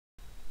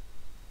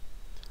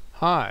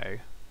Hi,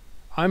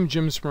 I'm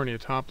Jim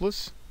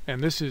Smyrniotopoulos,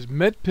 and this is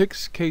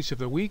MedPix Case of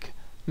the Week,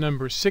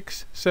 number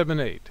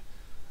 678,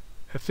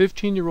 a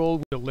 15-year-old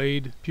with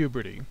delayed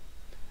puberty.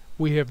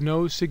 We have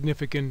no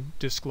significant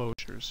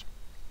disclosures.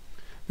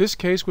 This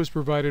case was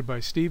provided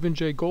by Stephen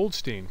J.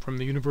 Goldstein from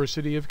the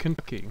University of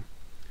Kentucky.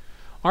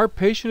 Our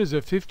patient is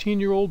a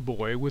 15-year-old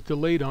boy with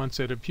delayed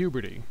onset of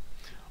puberty.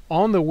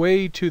 On the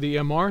way to the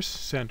MR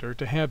center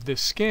to have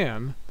this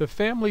scan, the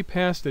family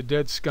passed a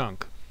dead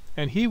skunk,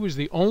 and he was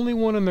the only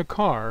one in the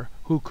car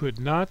who could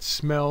not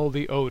smell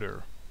the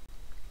odor.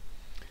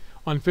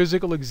 On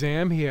physical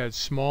exam, he had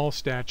small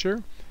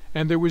stature,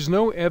 and there was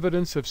no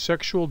evidence of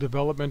sexual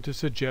development to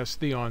suggest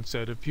the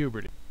onset of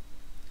puberty.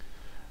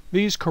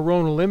 These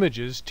coronal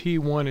images,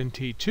 T1 and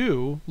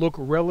T2, look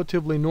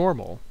relatively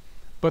normal,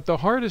 but the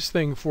hardest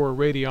thing for a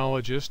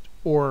radiologist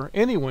or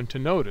anyone to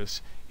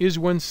notice is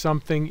when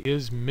something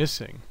is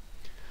missing.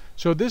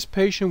 So this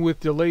patient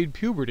with delayed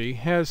puberty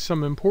has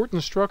some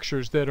important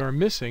structures that are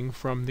missing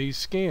from these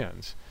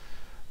scans.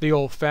 The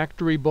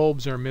olfactory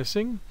bulbs are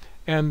missing,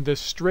 and the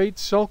straight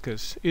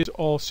sulcus is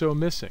also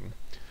missing.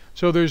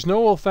 So there's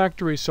no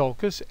olfactory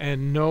sulcus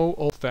and no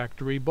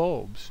olfactory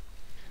bulbs.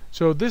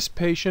 So this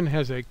patient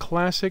has a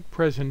classic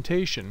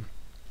presentation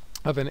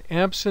of an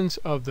absence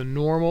of the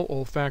normal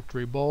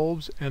olfactory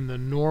bulbs and the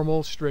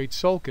normal straight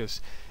sulcus,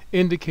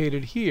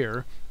 indicated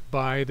here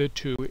by the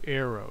two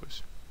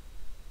arrows.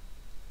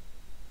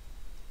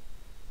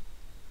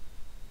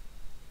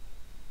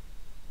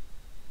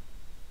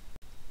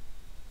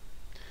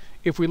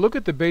 If we look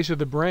at the base of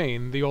the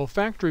brain, the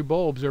olfactory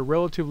bulbs are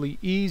relatively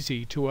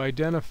easy to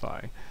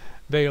identify.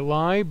 They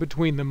lie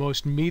between the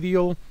most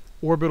medial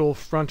orbital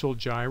frontal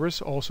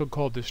gyrus, also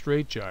called the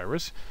straight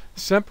gyrus,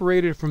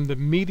 separated from the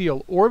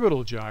medial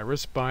orbital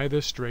gyrus by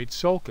the straight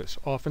sulcus,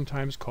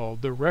 oftentimes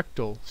called the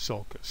rectal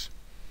sulcus,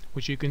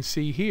 which you can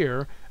see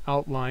here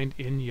outlined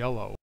in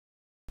yellow.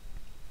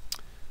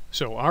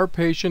 So our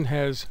patient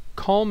has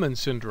Kallman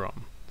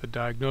Syndrome. The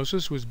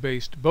diagnosis was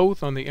based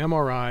both on the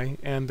MRI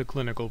and the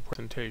clinical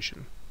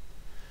presentation.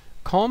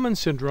 Kallman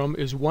Syndrome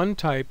is one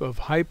type of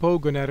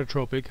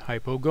hypogonadotropic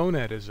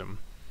hypogonadism.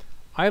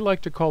 I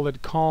like to call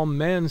it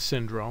Kallman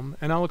Syndrome,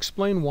 and I'll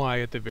explain why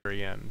at the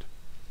very end.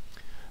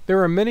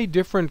 There are many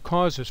different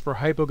causes for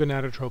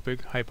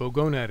hypogonadotropic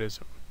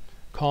hypogonadism.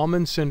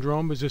 Kallman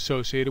Syndrome is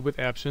associated with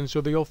absence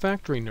of the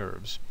olfactory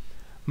nerves.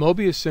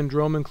 Mobius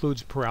syndrome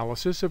includes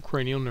paralysis of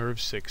cranial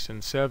nerves 6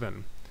 and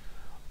 7.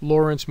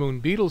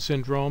 Lawrence-Moon-Beetle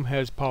syndrome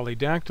has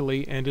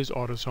polydactyly and is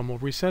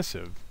autosomal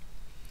recessive.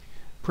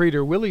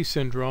 Prader-Willi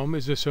syndrome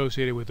is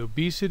associated with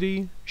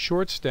obesity,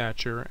 short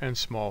stature, and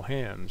small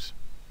hands.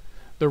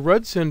 The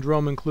Rudd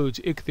syndrome includes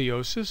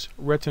ichthyosis,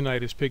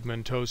 retinitis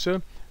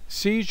pigmentosa,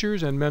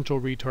 seizures, and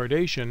mental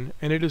retardation,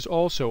 and it is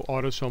also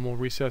autosomal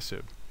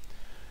recessive.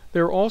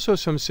 There are also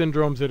some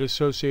syndromes that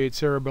associate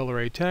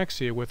cerebellar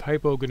ataxia with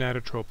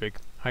hypogonadotropic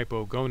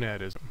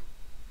hypogonadism.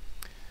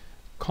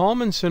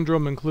 Kallman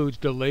syndrome includes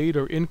delayed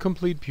or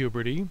incomplete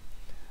puberty,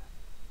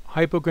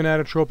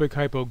 hypogonadotropic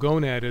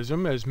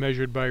hypogonadism as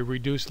measured by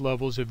reduced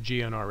levels of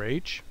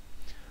GnRH.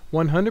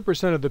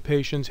 100% of the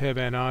patients have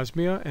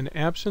anosmia and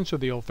absence of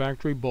the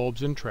olfactory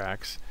bulbs and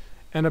tracts,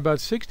 and about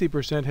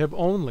 60% have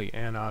only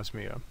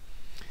anosmia.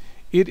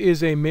 It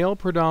is a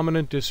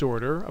male-predominant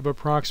disorder of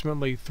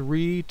approximately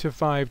 3 to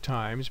 5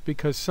 times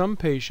because some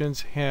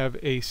patients have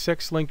a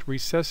sex-linked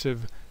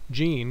recessive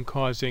gene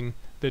causing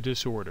the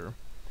disorder.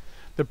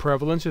 The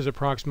prevalence is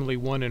approximately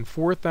 1 in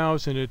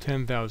 4,000 to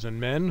 10,000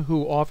 men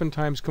who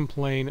oftentimes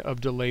complain of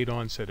delayed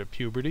onset of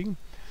puberty,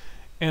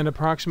 and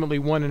approximately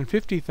 1 in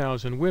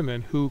 50,000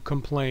 women who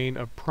complain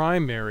of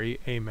primary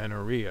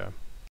amenorrhea.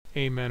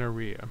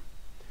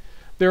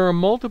 There are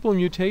multiple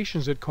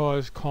mutations that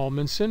cause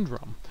Kallman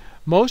syndrome.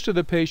 Most of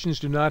the patients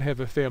do not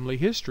have a family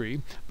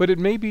history, but it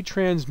may be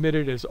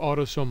transmitted as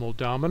autosomal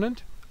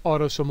dominant,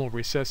 autosomal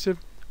recessive,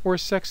 or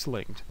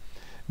sex-linked.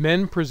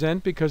 Men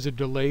present because of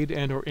delayed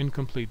and or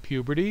incomplete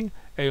puberty,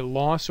 a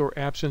loss or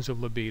absence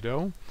of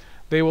libido.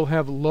 They will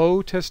have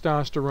low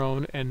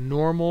testosterone and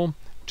normal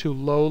to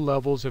low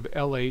levels of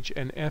LH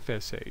and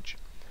FSH.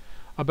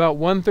 About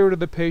 1/3 of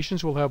the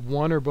patients will have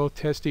one or both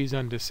testes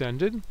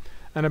undescended,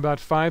 and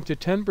about 5 to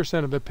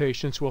 10% of the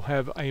patients will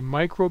have a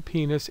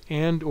micropenis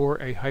and or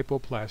a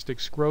hypoplastic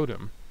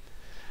scrotum.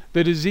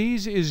 The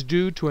disease is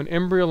due to an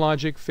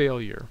embryologic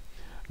failure.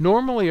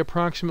 Normally,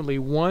 approximately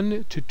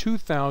 1 to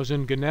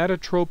 2,000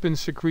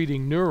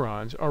 gonadotropin-secreting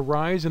neurons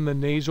arise in the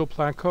nasal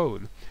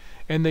placoid,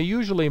 and they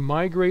usually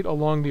migrate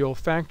along the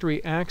olfactory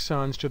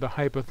axons to the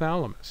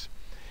hypothalamus.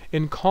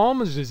 In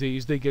Kallman's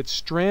disease, they get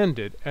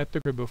stranded at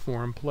the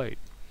cribriform plate.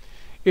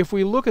 If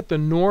we look at the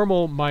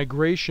normal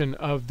migration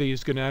of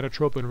these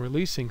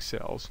gonadotropin-releasing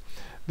cells,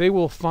 they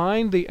will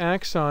find the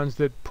axons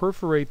that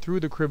perforate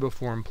through the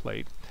cribriform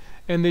plate,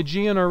 and the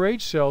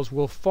GnRH cells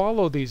will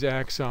follow these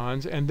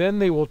axons, and then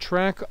they will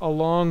track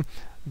along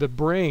the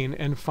brain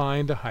and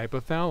find the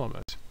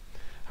hypothalamus.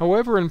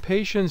 However, in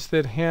patients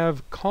that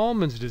have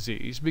Kallman's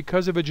disease,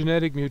 because of a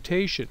genetic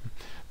mutation,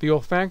 the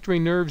olfactory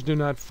nerves do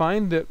not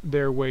find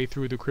their way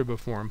through the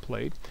cribriform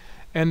plate,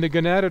 And the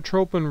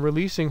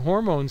gonadotropin-releasing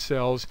hormone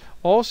cells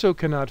also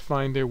cannot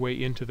find their way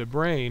into the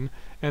brain,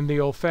 and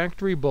the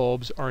olfactory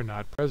bulbs are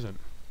not present.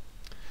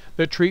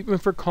 The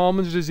treatment for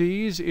Kallman's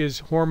disease is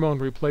hormone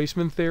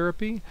replacement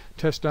therapy,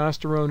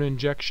 testosterone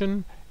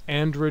injection,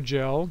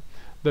 androgel.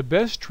 The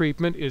best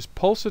treatment is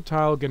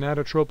pulsatile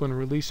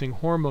gonadotropin-releasing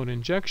hormone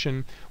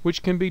injection,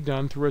 which can be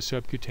done through a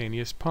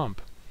subcutaneous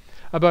pump.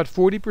 About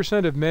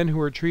 40% of men who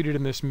are treated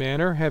in this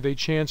manner have a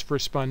chance for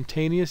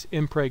spontaneous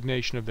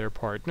impregnation of their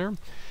partner,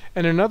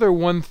 and another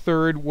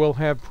 1/3 will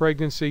have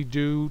pregnancy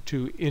due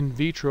to in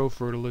vitro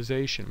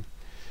fertilization.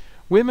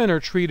 Women are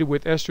treated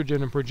with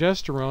estrogen and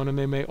progesterone, and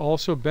they may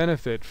also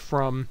benefit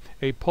from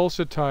a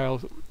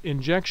pulsatile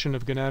injection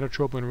of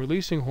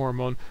gonadotropin-releasing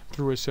hormone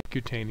through a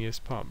subcutaneous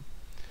pump.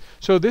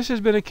 So this has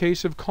been a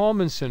case of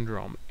Kallman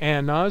syndrome,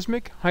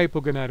 anosmic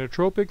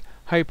hypogonadotropic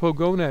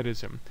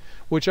hypogonadism,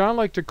 which I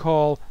like to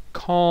call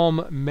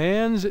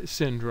Kallman's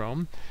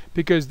syndrome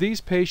because these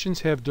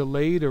patients have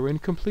delayed or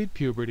incomplete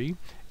puberty,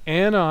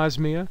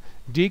 anosmia,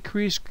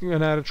 decreased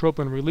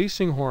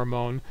gonadotropin-releasing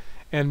hormone,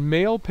 and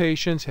male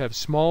patients have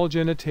small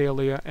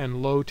genitalia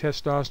and low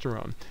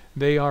testosterone.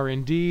 They are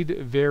indeed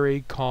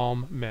very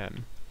calm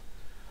men.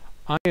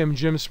 I am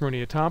Jim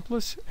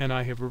Smyrniotopoulos, and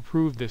I have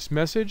approved this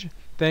message.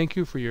 Thank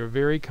you for your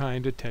very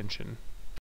kind attention.